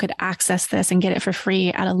people could access this and get it for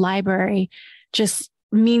free at a library just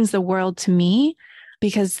means the world to me,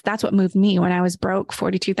 because that's what moved me when I was broke,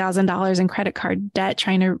 $42,000 in credit card debt,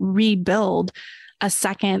 trying to rebuild a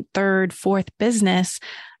second, third, fourth business.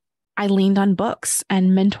 I leaned on books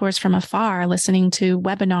and mentors from afar, listening to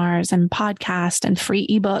webinars and podcasts and free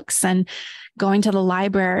ebooks, and going to the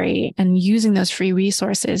library and using those free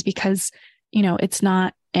resources, because, it's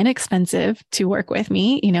not inexpensive to work with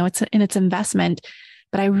me, it's investment,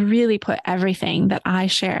 but I really put everything that I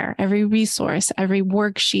share, every resource, every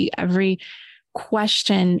worksheet, every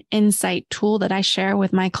question, insight, tool that I share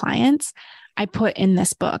with my clients, I put in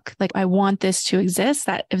this book. I want this to exist,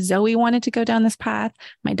 that if Zoe wanted to go down this path,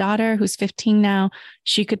 my daughter, who's 15 now,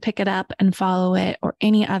 she could pick it up and follow it, or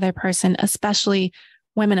any other person, especially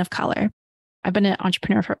women of color. I've been an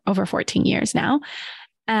entrepreneur for over 14 years now.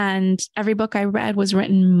 And every book I read was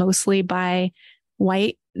written mostly by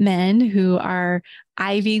white men who are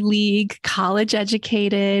Ivy League, college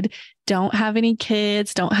educated, don't have any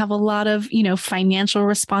kids, don't have a lot of, financial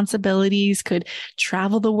responsibilities, could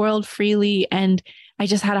travel the world freely. And I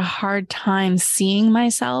just had a hard time seeing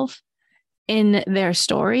myself in their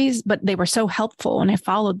stories, but they were so helpful and I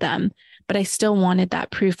followed them. But I still wanted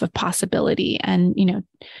that proof of possibility. And,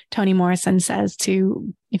 Toni Morrison says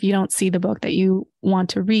if you don't see the book that you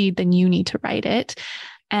want to read, then you need to write it.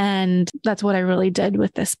 And that's what I really did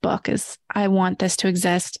with this book, is I want this to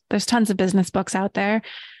exist. There's tons of business books out there,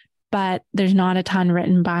 but there's not a ton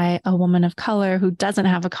written by a woman of color who doesn't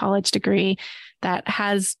have a college degree, that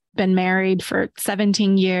has been married for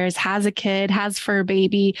 17 years, has a kid, has fur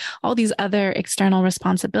baby, all these other external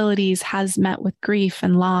responsibilities, has met with grief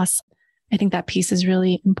and loss. I think that piece is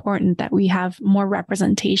really important, that we have more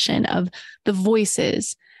representation of the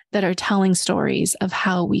voices that are telling stories of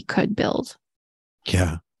how we could build.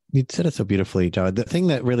 Yeah, you said it so beautifully, John. The thing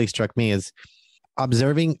that really struck me is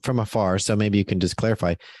observing from afar. So maybe you can just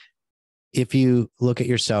clarify. If you look at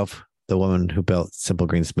yourself, the woman who built Simple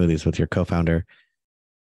Green Smoothies with your co-founder,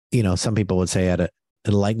 some people would say at a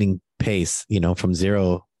lightning pace, from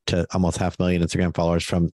 0 to almost 500,000 Instagram followers,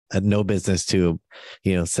 from no business to,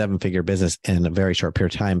 7-figure business in a very short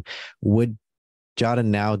period of time. Would Jada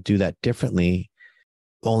now do that differently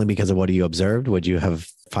only because of what you observed? Would you have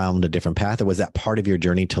found a different path, or was that part of your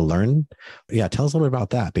journey to learn? Yeah. Tell us a little bit about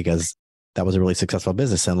that, because that was a really successful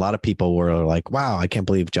business. And a lot of people were like, wow, I can't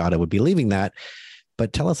believe Jada would be leaving that.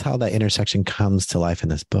 But tell us how that intersection comes to life in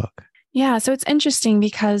this book. Yeah. So it's interesting,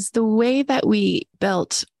 because the way that we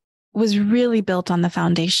built was really built on the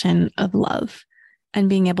foundation of love and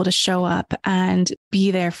being able to show up and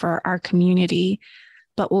be there for our community.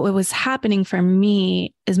 But what was happening for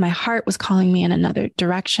me is my heart was calling me in another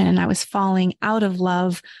direction. And I was falling out of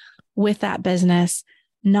love with that business,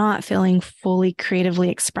 not feeling fully creatively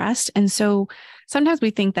expressed. And so sometimes we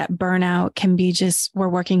think that burnout can be just, we're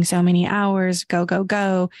working so many hours, go, go,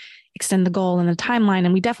 go, extend the goal and the timeline.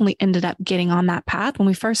 And we definitely ended up getting on that path. When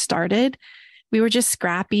we first started, we were just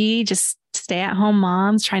scrappy, just stay-at-home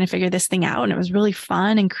moms trying to figure this thing out. And it was really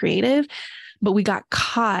fun and creative, but we got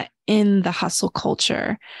caught in the hustle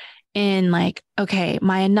culture, in okay,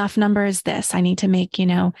 my enough number is this. I need to make,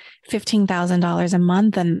 $15,000 a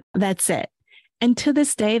month, and that's it. And to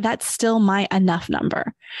this day, that's still my enough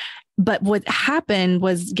number. But what happened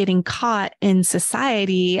was getting caught in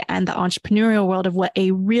society and the entrepreneurial world of what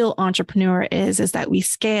a real entrepreneur is that we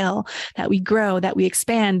scale, that we grow, that we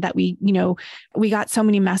expand, that we got so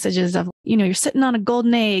many messages of, you're sitting on a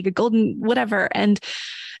golden egg, a golden whatever. And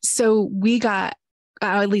so we got,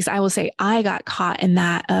 at least I will say, I got caught in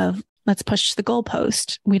that of, let's push the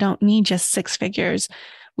goalpost. We don't need just 6 figures.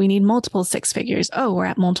 we need multiple six figures. Oh, we're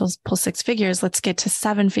at multiple six figures. Let's get to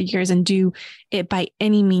seven figures and do it by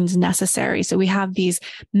any means necessary. So we have these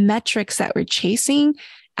metrics that we're chasing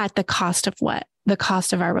at the cost of what? The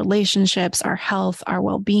cost of our relationships, our health, our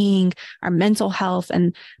well-being, our mental health.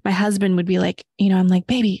 And my husband would be like, I'm like,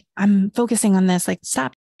 baby, I'm focusing on this. Like,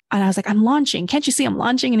 stop. And I was like, I'm launching. Can't you see I'm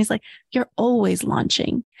launching? And he's like, you're always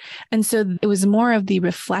launching. And so it was more of the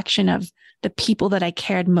reflection of the people that I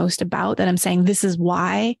cared most about, that I'm saying, this is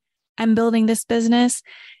why I'm building this business.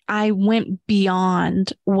 I went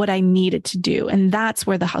beyond what I needed to do. And that's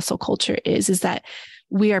where the hustle culture is that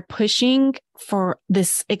we are pushing for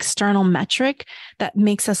this external metric that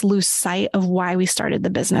makes us lose sight of why we started the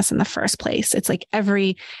business in the first place. It's like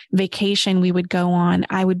every vacation we would go on,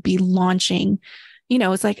 I would be launching.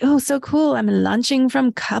 It's like, oh, so cool. I'm launching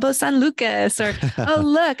from Cabo San Lucas, or, oh,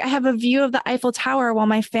 look, I have a view of the Eiffel Tower while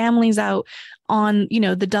my family's out on,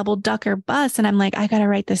 the double decker bus. And I'm like, I got to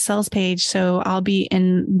write the sales page. So I'll be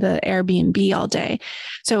in the Airbnb all day.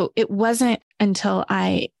 So it wasn't until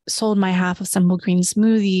I sold my half of Simple Green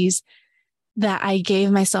Smoothies that I gave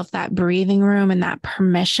myself that breathing room and that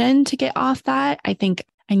permission to get off that. I think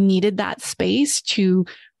I needed that space to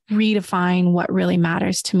redefine what really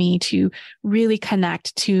matters to me, to really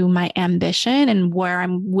connect to my ambition and where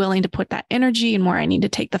I'm willing to put that energy and where I need to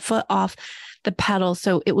take the foot off the pedal.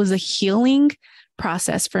 So it was a healing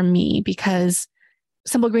process for me, because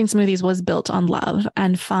Simple Green Smoothies was built on love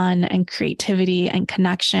and fun and creativity and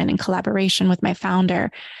connection and collaboration with my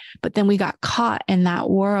founder. But then we got caught in that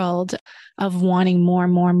world of wanting more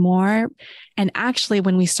and more and more. And actually,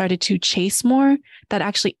 when we started to chase more, that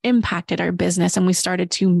actually impacted our business, and we started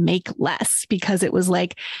to make less, because it was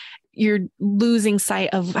like, you're losing sight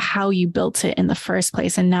of how you built it in the first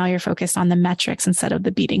place. And now you're focused on the metrics instead of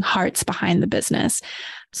the beating hearts behind the business.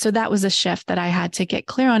 So that was a shift that I had to get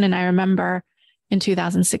clear on. And I remember in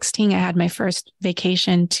 2016, I had my first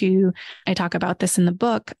vacation I talk about this in the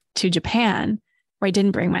book, to Japan, where I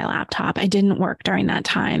didn't bring my laptop. I didn't work during that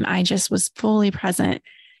time. I just was fully present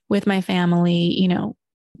with my family,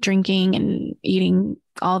 drinking and eating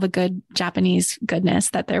all the good Japanese goodness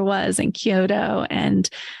that there was in Kyoto and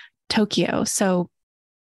Tokyo. So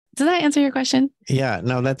does that answer your question? Yeah,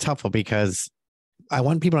 no, that's helpful, because I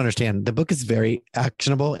want people to understand the book is very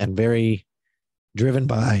actionable and very driven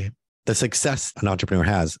by the success an entrepreneur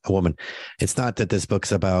has, a woman. It's not that this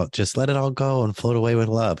book's about just let it all go and float away with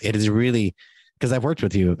love. It is really, because I've worked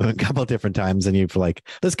with you a couple of different times, and you've like,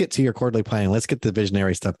 let's get to your quarterly planning. Let's get the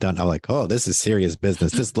visionary stuff done. I'm like, oh, this is serious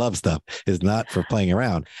business. This love stuff is not for playing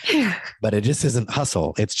around, but it just isn't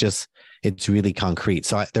hustle. It's really concrete.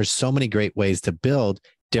 So there's so many great ways to build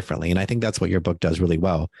differently. And I think that's what your book does really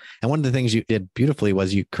well. And one of the things you did beautifully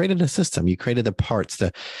was you created a system. You created the parts,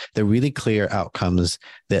 the really clear outcomes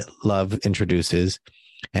that love introduces,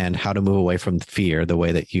 and how to move away from fear, the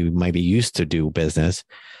way that you might be used to do business.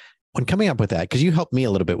 When coming up with that, because you helped me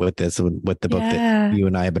a little bit with this, with the book that you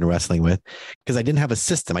and I have been wrestling with, because I didn't have a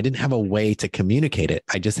system. I didn't have a way to communicate it.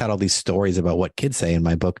 I just had all these stories about what kids say in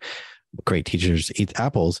my book, Great Teachers Eat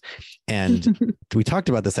Apples. And we talked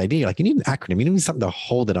about this idea, like, you need an acronym, you need something to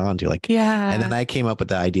hold it on to. Like, and then I came up with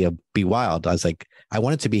the idea of Be Wild. I was like, I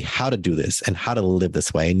want it to be how to do this and how to live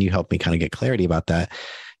this way. And you helped me kind of get clarity about that.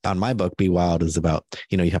 On my book, Be Wild is about,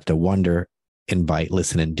 you have to wonder, invite,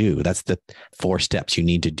 listen, and do. That's the 4 steps you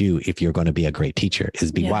need to do if you're going to be a great teacher,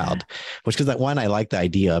 is be wild. Which, because one, I like the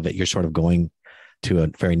idea of it. You're sort of going to a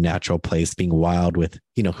very natural place, being wild with,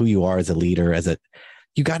 who you are as a leader,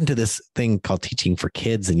 you got into this thing called teaching for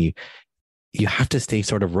kids, and you have to stay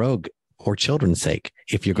sort of rogue for children's sake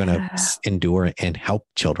if you're going to endure and help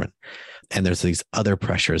children. And there's these other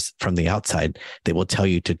pressures from the outside that will tell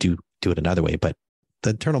you to do it another way. But the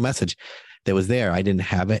internal message that was there, I didn't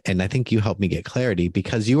have it. And I think you helped me get clarity,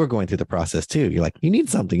 because you were going through the process too. You're like, you need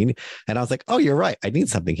something. And I was like, oh, you're right. I need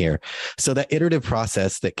something here. So that iterative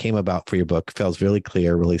process that came about for your book feels really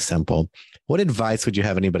clear, really simple. What advice would you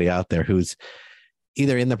have anybody out there who's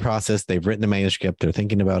either in the process, they've written the manuscript, they're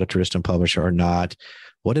thinking about a traditional publisher or not?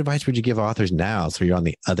 What advice would you give authors now? So you're on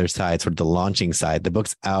the other side, sort of the launching side. The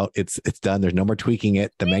book's out, it's done. There's no more tweaking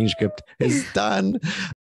it. The manuscript is done.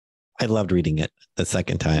 I loved reading it the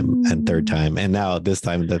second time and third time. And now this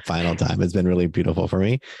time, the final time, has been really beautiful for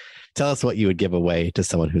me. Tell us what you would give away to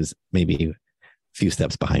someone who's maybe a few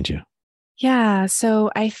steps behind you. Yeah. So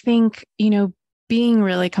I think, being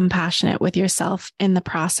really compassionate with yourself in the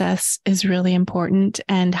process is really important,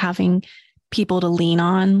 and having people to lean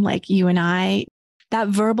on, like you and I, that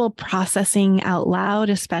verbal processing out loud,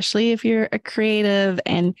 especially if you're a creative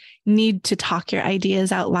and need to talk your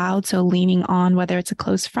ideas out loud. So leaning on, whether it's a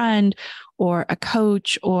close friend or a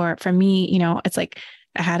coach, or for me, it's like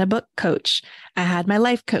I had a book coach. I had my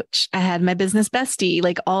life coach. I had my business bestie,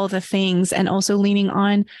 like all the things, and also leaning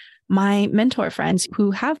on my mentor friends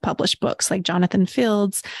who have published books like Jonathan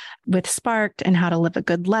Fields with Sparked and How to Live a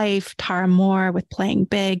Good Life, Tara Moore with Playing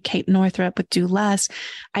Big, Kate Northrup with Do Less.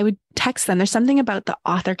 I would text them. There's something about the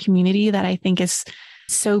author community that I think is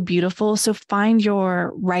so beautiful. So find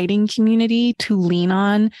your writing community to lean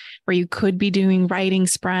on, where you could be doing writing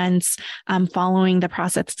sprints, following the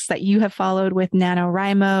process that you have followed with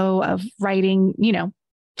NaNoWriMo of writing,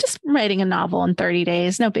 just writing a novel in 30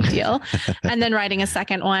 days, no big deal. And then writing a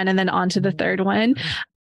second one and then on to the third one.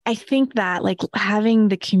 I think that like having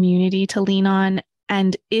the community to lean on,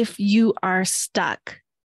 and if you are stuck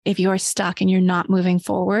and you're not moving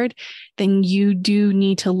forward, then you do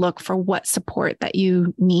need to look for what support that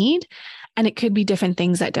you need. And it could be different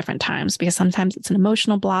things at different times, because sometimes it's an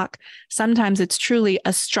emotional block. Sometimes it's truly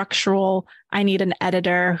a structural, I need an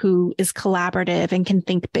editor who is collaborative and can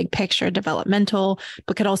think big picture, developmental,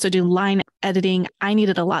 but could also do line editing. I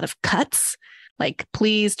needed a lot of cuts. Like,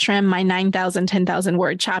 please trim my 9,000, 10,000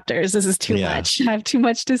 word chapters. This is too much. I have too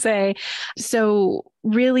much to say. So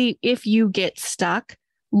really, if you get stuck,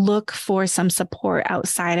 look for some support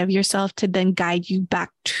outside of yourself to then guide you back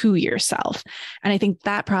to yourself. And I think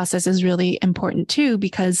that process is really important too,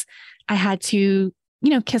 because I had to,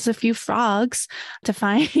 kiss a few frogs to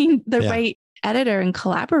find the right editor and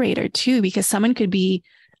collaborator too, because someone could be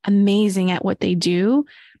amazing at what they do,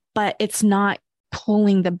 but it's not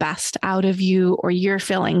pulling the best out of you, or you're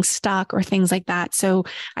feeling stuck or things like that. So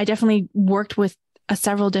I definitely worked with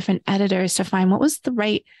several different editors to find what was the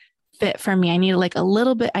right fit for me. I need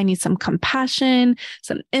I need some compassion,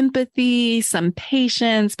 some empathy, some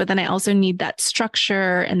patience, but then I also need that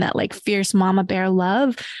structure and that like fierce mama bear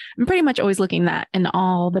love. I'm pretty much always looking that in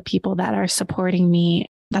all the people that are supporting me.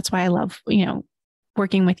 That's why I love,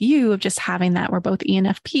 working with you, of just having that. We're both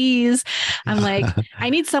ENFPs. I'm like, I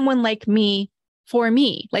need someone like me for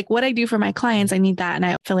me, like what I do for my clients. I need that. And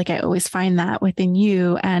I feel like I always find that within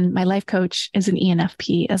you. And my life coach is an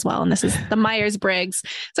ENFP as well. And this is the Myers-Briggs.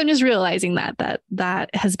 So I'm just realizing that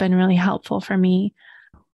has been really helpful for me.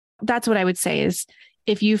 That's what I would say is,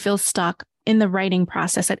 if you feel stuck in the writing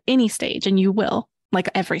process at any stage, and you will, like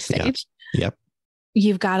every stage,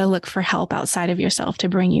 you've got to look for help outside of yourself to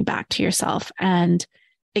bring you back to yourself. And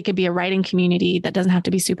it could be a writing community that doesn't have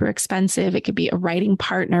to be super expensive. It could be a writing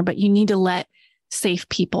partner, but you need to let safe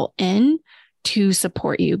people in to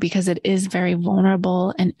support you, because it is very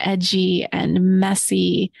vulnerable and edgy and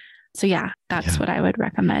messy. So that's what I would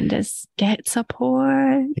recommend, is get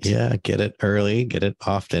support. Yeah. Get it early, get it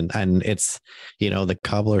often. And it's, the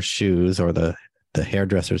cobbler's shoes or the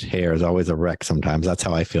hairdresser's hair is always a wreck sometimes. That's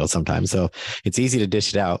how I feel sometimes. So it's easy to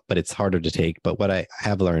dish it out, but it's harder to take. But what I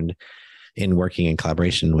have learned in working in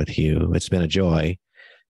collaboration with you, it's been a joy.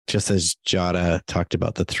 Just as Jada talked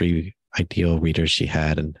about the 3 ideal readers she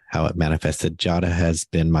had and how it manifested, Jada has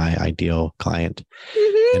been my ideal client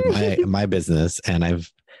in my business. And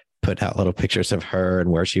I've put out little pictures of her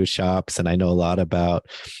and where she shops. And I know a lot about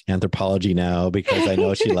anthropology now because I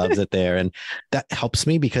know she loves it there. And that helps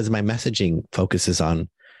me because my messaging focuses on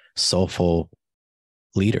soulful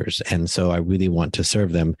leaders. And so I really want to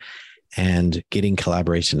serve them, and getting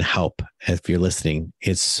collaboration help, if you're listening,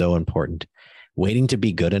 is so important. Waiting to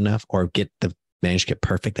be good enough or get the manuscript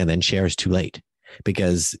perfect and then share is too late,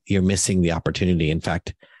 because you're missing the opportunity. In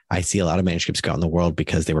fact, I see a lot of manuscripts go out in the world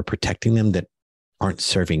because they were protecting them that aren't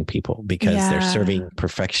serving people, because they're serving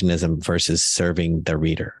perfectionism versus serving the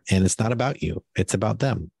reader. And it's not about you. It's about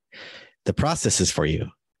them. The process is for you.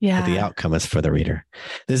 But the outcome is for the reader.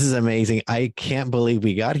 This is amazing. I can't believe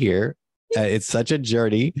we got here. It's such a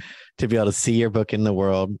journey to be able to see your book in the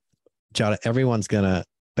world. Jada, everyone's going to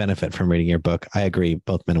benefit from reading your book. I agree,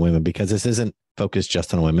 both men and women, because this isn't focused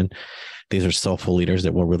just on women. These are soulful leaders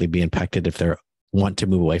that will really be impacted if they want to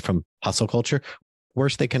move away from hustle culture. Where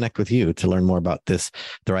should they connect with you to learn more about this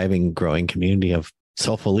thriving, growing community of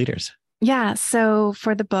soulful leaders? Yeah. So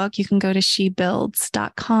for the book, you can go to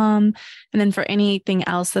shebuilds.com. And then for anything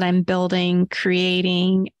else that I'm building,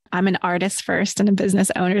 creating, I'm an artist first and a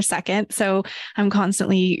business owner second. So I'm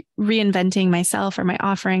constantly reinventing myself or my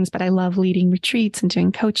offerings, but I love leading retreats and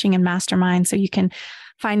doing coaching and masterminds. So you can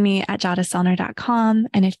find me at jadaselner.com.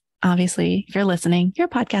 And if you're listening, you're a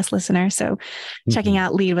podcast listener. So checking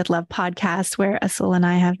out Lead with Love podcast, where Azul and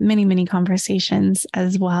I have many, many conversations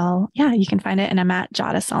as well. Yeah, you can find it. And I'm at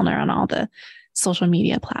Jada Selner on all the social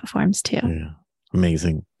media platforms too. Yeah.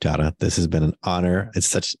 Amazing. Jada, this has been an honor. It's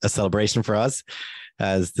such a celebration for us.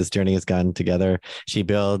 as this journey has gone together. She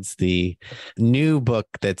builds the new book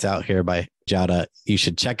that's out here by Jada. You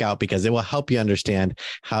should check out because it will help you understand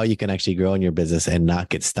how you can actually grow in your business and not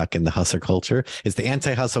get stuck in the hustle culture. It's the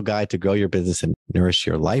anti-hustle guide to grow your business and nourish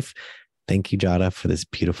your life. Thank you, Jada, for this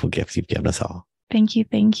beautiful gift you've given us all. Thank you.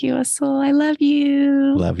 Thank you, Azul. I love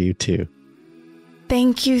you. Love you too.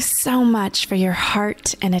 Thank you so much for your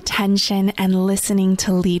heart and attention and listening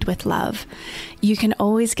to Lead with Love. You can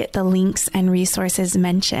always get the links and resources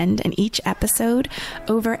mentioned in each episode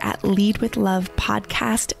over at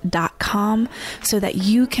leadwithlovepodcast.com so that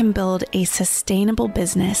you can build a sustainable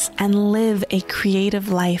business and live a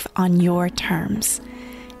creative life on your terms.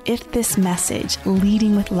 If this message,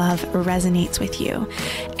 Leading with Love, resonates with you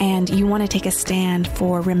and you want to take a stand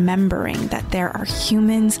for remembering that there are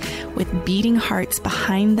humans with beating hearts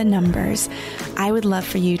behind the numbers, I would love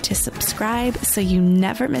for you to subscribe so you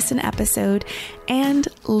never miss an episode and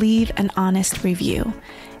leave an honest review.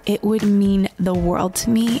 It would mean the world to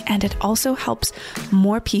me, and it also helps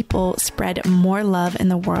more people spread more love in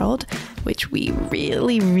the world, which we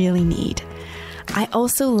really, really need. I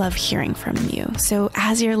also love hearing from you. So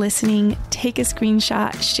as you're listening, take a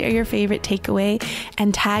screenshot, share your favorite takeaway,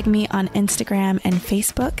 and tag me on Instagram and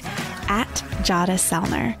Facebook at Jada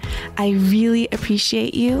Selner. I really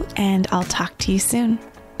appreciate you, and I'll talk to you soon.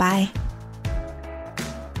 Bye.